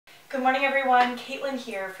Good morning everyone, Caitlin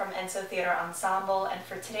here from Ensemble Theater Ensemble, and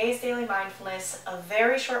for today's daily mindfulness, a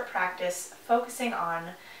very short practice focusing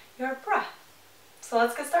on your breath. So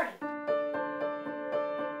let's get started.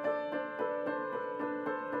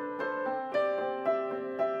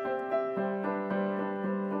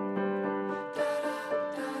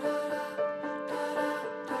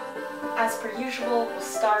 As per usual, we'll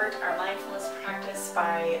start our mindfulness practice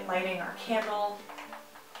by lighting our candle.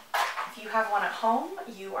 If you have one at home,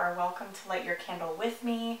 you are welcome to light your candle with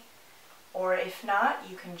me, or if not,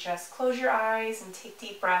 you can just close your eyes and take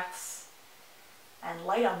deep breaths and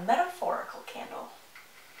light a metaphorical candle.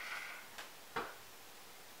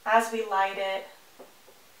 As we light it,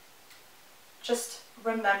 just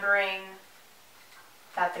remembering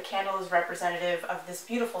that the candle is representative of this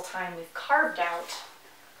beautiful time we've carved out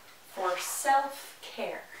for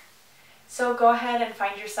self-care. So go ahead and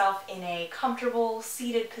find yourself in a comfortable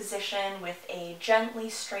seated position with a gently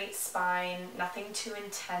straight spine, nothing too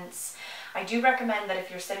intense. I do recommend that if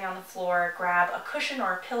you're sitting on the floor, grab a cushion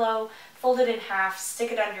or a pillow, fold it in half,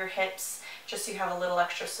 stick it under your hips, just so you have a little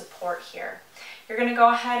extra support here. You're going to go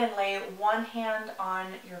ahead and lay one hand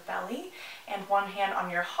on your belly and one hand on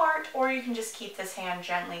your heart, or you can just keep this hand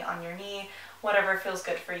gently on your knee, whatever feels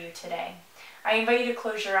good for you today. I invite you to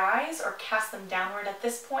close your eyes or cast them downward at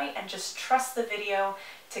this point and just trust the video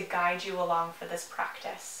to guide you along for this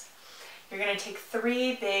practice. You're going to take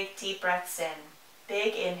 3 big deep breaths in.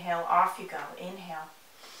 Big inhale, off you go. Inhale.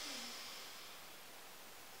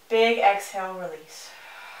 Big exhale, release.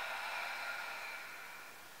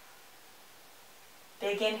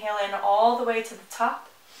 Big inhale in all the way to the top.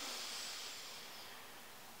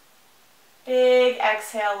 Big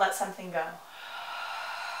exhale, let something go.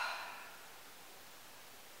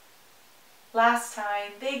 Last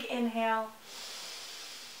time, big inhale.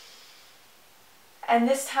 And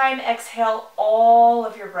this time, exhale all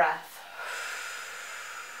of your breath.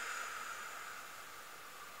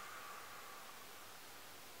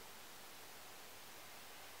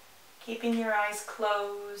 Keeping your eyes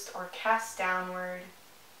closed or cast downward,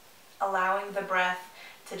 allowing the breath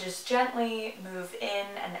to just gently move in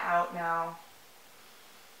and out now.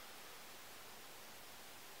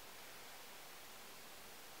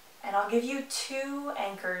 And I'll give you 2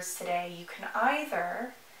 anchors today. You can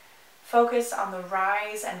either focus on the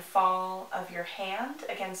rise and fall of your hand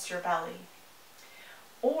against your belly,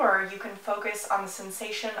 or you can focus on the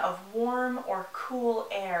sensation of warm or cool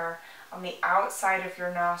air on the outside of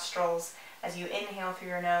your nostrils as you inhale through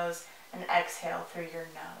your nose and exhale through your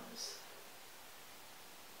nose.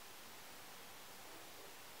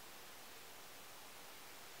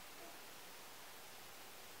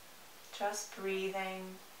 Just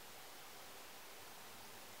breathing.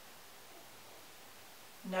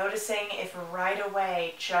 Noticing if right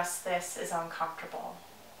away just this is uncomfortable.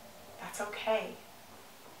 That's okay.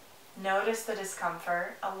 Notice the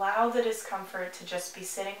discomfort. Allow the discomfort to just be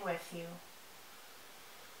sitting with you.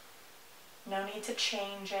 No need to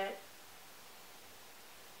change it.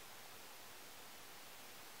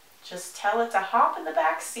 Just tell it to hop in the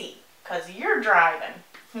back seat, because you're driving,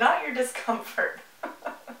 not your discomfort.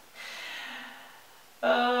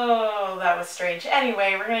 Oh, that was strange.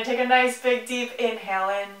 Anyway, we're going to take a nice big deep inhale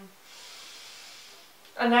in.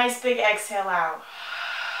 A nice big exhale out.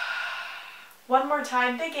 One more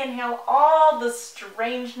time, big inhale, all the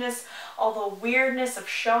strangeness, all the weirdness of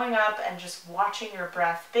showing up and just watching your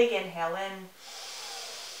breath. Big inhale in.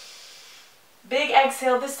 Big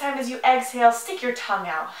exhale. This time as you exhale, stick your tongue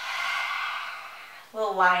out.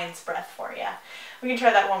 Little lion's breath for you. We can try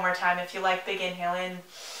that one more time if you like. Big inhale in.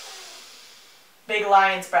 Big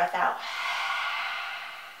lion's breath out.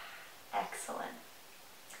 Excellent.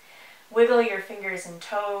 Wiggle your fingers and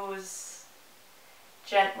toes.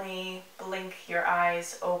 Gently blink your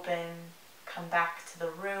eyes open. Come back to the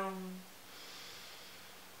room.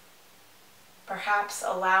 Perhaps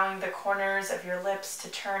allowing the corners of your lips to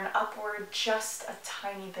turn upward just a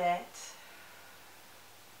tiny bit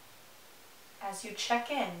as you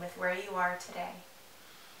check in with where you are today.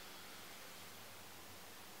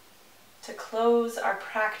 To close our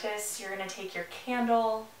practice, you're going to take your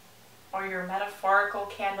candle or your metaphorical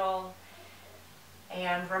candle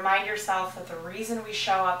and remind yourself that the reason we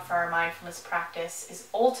show up for our mindfulness practice is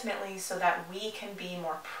ultimately so that we can be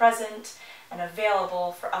more present and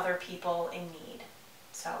available for other people in need.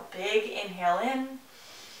 So big inhale in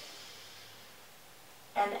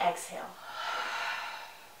and exhale.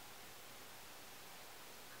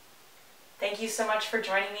 Thank you so much for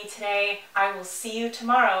joining me today. I will see you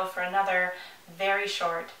tomorrow for another very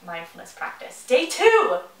short mindfulness practice. Day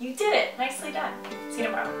 2! You did it! Nicely done. See you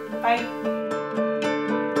tomorrow. Bye.